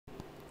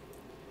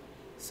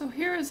So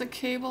here is a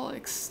cable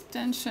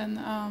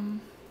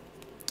extension.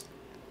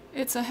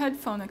 It's a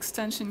headphone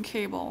extension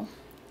cable,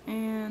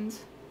 and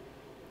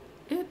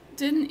it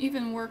didn't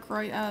even work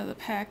right out of the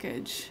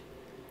package.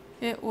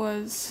 It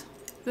was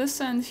this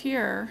end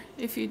here.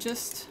 If you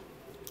just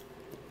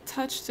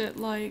touched it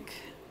like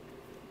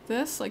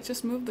this, like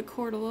just move the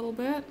cord a little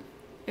bit,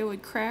 it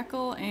would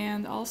crackle,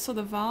 and also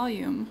the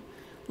volume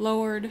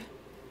lowered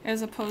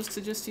as opposed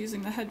to just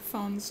using the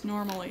headphones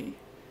normally.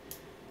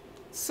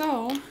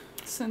 So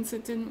since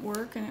it didn't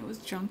work and it was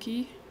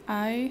junky,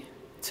 I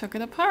took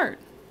it apart.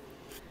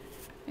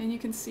 And you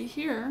can see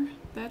here,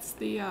 that's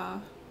the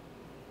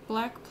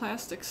black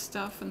plastic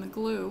stuff and the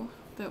glue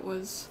that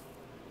was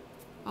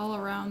all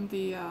around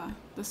the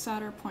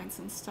solder points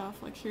and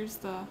stuff. Like here's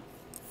the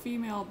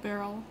female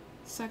barrel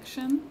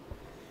section,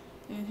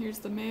 and here's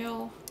the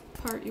male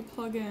part you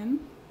plug in.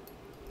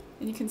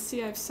 And you can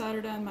see I've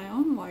soldered on my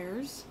own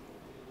wires.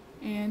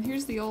 And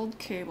here's the old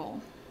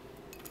cable.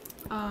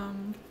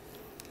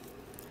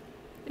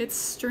 It's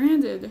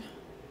stranded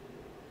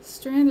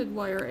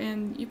wire,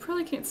 and you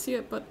probably can't see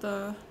it, but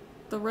the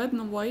red and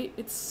the white,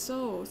 it's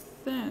so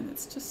thin.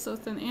 It's just so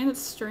thin, and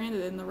it's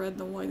stranded in the red and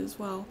the white as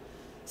well.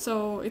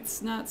 So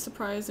it's not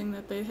surprising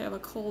that they have a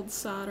cold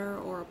solder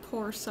or a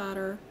poor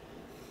solder.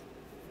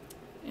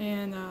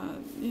 And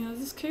you know,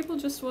 this cable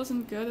just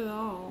wasn't good at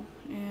all,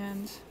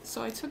 and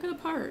so I took it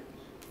apart.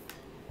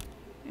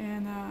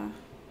 And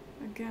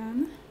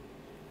again,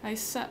 I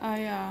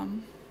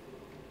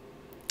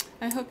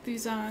hooked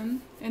these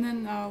on, and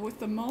then with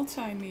the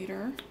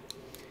multimeter,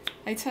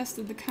 I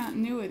tested the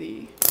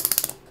continuity.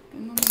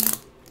 And let me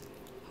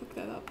hook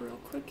that up real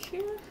quick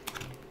here.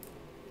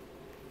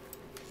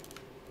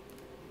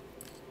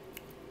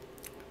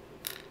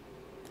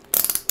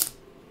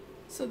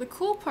 So the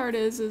cool part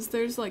is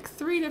there's like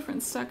 3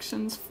 different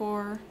sections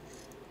for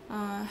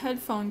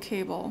headphone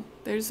cable.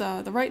 There's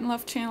the right and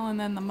left channel, and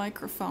then the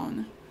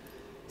microphone.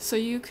 So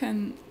you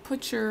can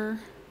put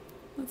your,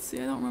 let's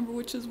see, I don't remember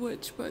which is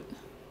which, but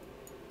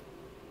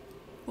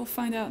we'll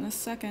find out in a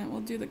second.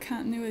 We'll do the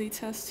continuity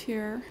test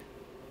here.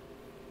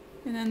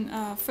 And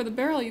then for the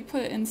barrel, you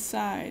put it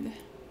inside.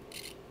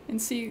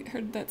 And see,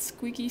 heard that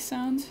squeaky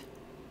sound?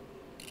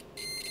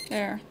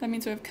 There, that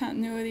means we have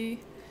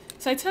continuity.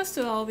 So I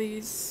tested all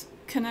these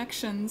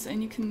connections,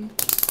 and you can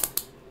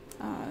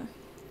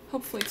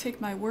hopefully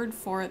take my word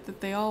for it that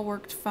they all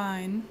worked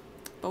fine.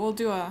 But we'll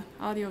do a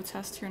audio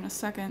test here in a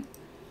second.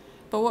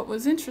 But what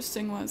was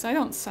interesting was I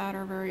don't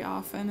solder very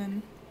often,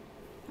 and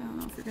I don't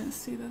know if you're going to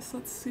see this.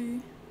 Let's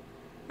see.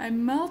 I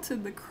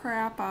melted the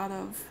crap out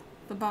of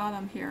the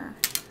bottom here.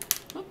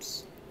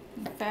 Oops.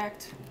 In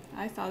fact,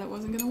 I thought it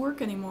wasn't going to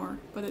work anymore,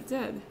 but it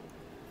did.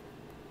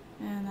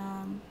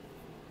 And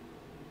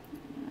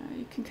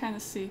you can kind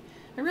of see.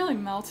 I really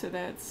melted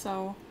it,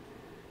 so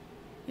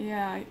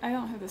yeah, I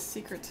don't have the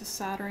secret to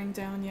soldering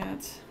down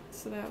yet.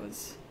 So that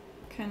was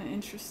kind of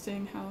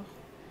interesting how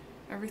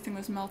everything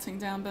was melting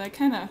down. But I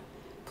kind of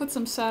put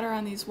some solder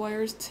on these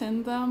wires,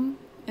 tinned them,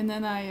 and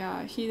then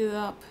I heated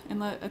up and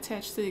let it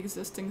attach to the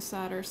existing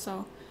solder.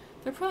 So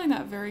they're probably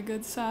not very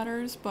good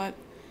solders, but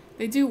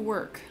they do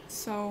work.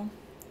 So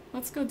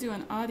let's go do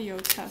an audio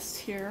test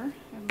here.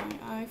 I have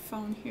my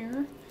iPhone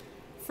here.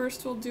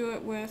 First we'll do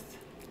it with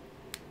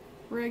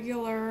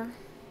regular,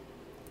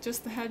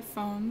 just the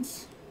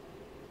headphones.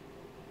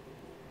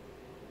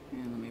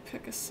 And let me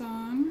pick a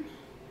song.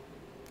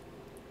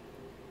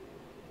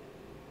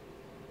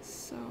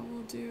 So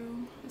we'll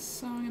do a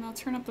song, and I'll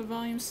turn up the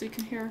volume so you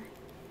can hear.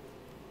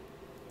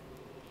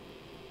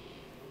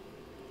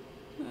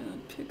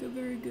 Pick a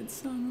very good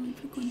song. Let me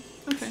pick one.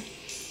 Okay.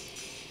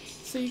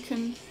 So you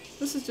can,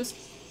 this is just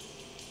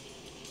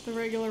the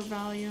regular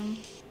volume.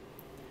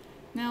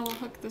 Now we'll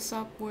hook this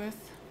up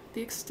with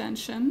the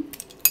extension,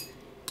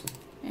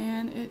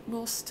 and it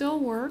will still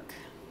work.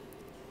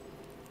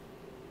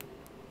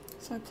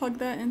 So I plug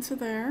that into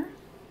there,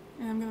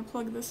 and I'm going to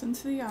plug this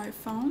into the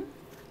iPhone.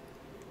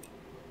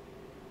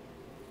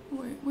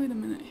 Wait a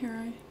minute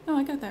here. No,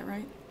 I got that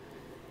right.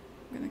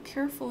 I'm going to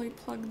carefully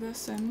plug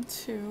this in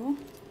too,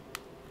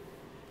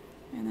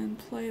 and then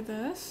play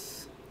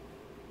this.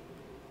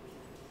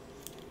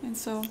 And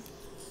so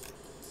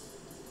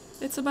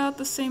it's about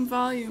the same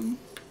volume.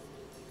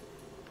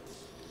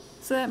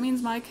 So that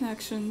means my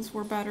connections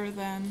were better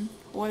than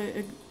what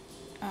it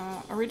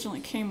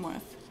originally came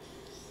with.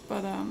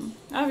 But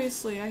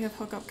obviously I have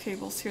hookup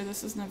cables here.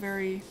 This isn't a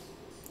very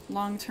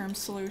long-term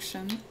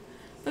solution.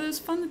 But it was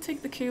fun to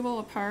take the cable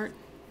apart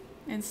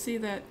and see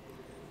that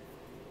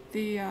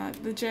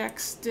the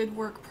jacks did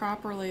work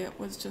properly. It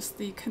was just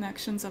the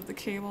connections of the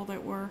cable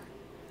that were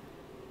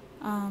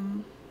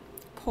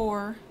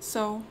poor.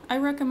 So I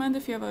recommend,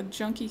 if you have a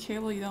junky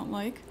cable you don't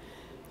like,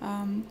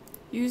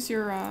 use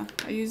your, I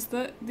use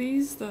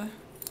these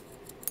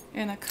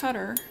and a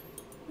cutter.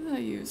 What did I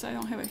use? I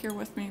don't have it here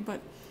with me, but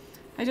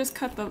I just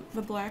cut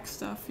the black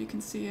stuff. You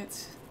can see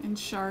it's in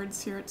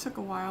shards here. It took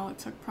a while. It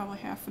took probably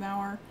half an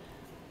hour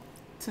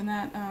to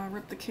not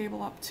rip the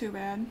cable up too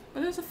bad.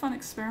 But it was a fun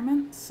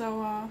experiment,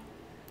 so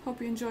hope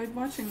you enjoyed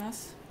watching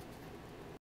this.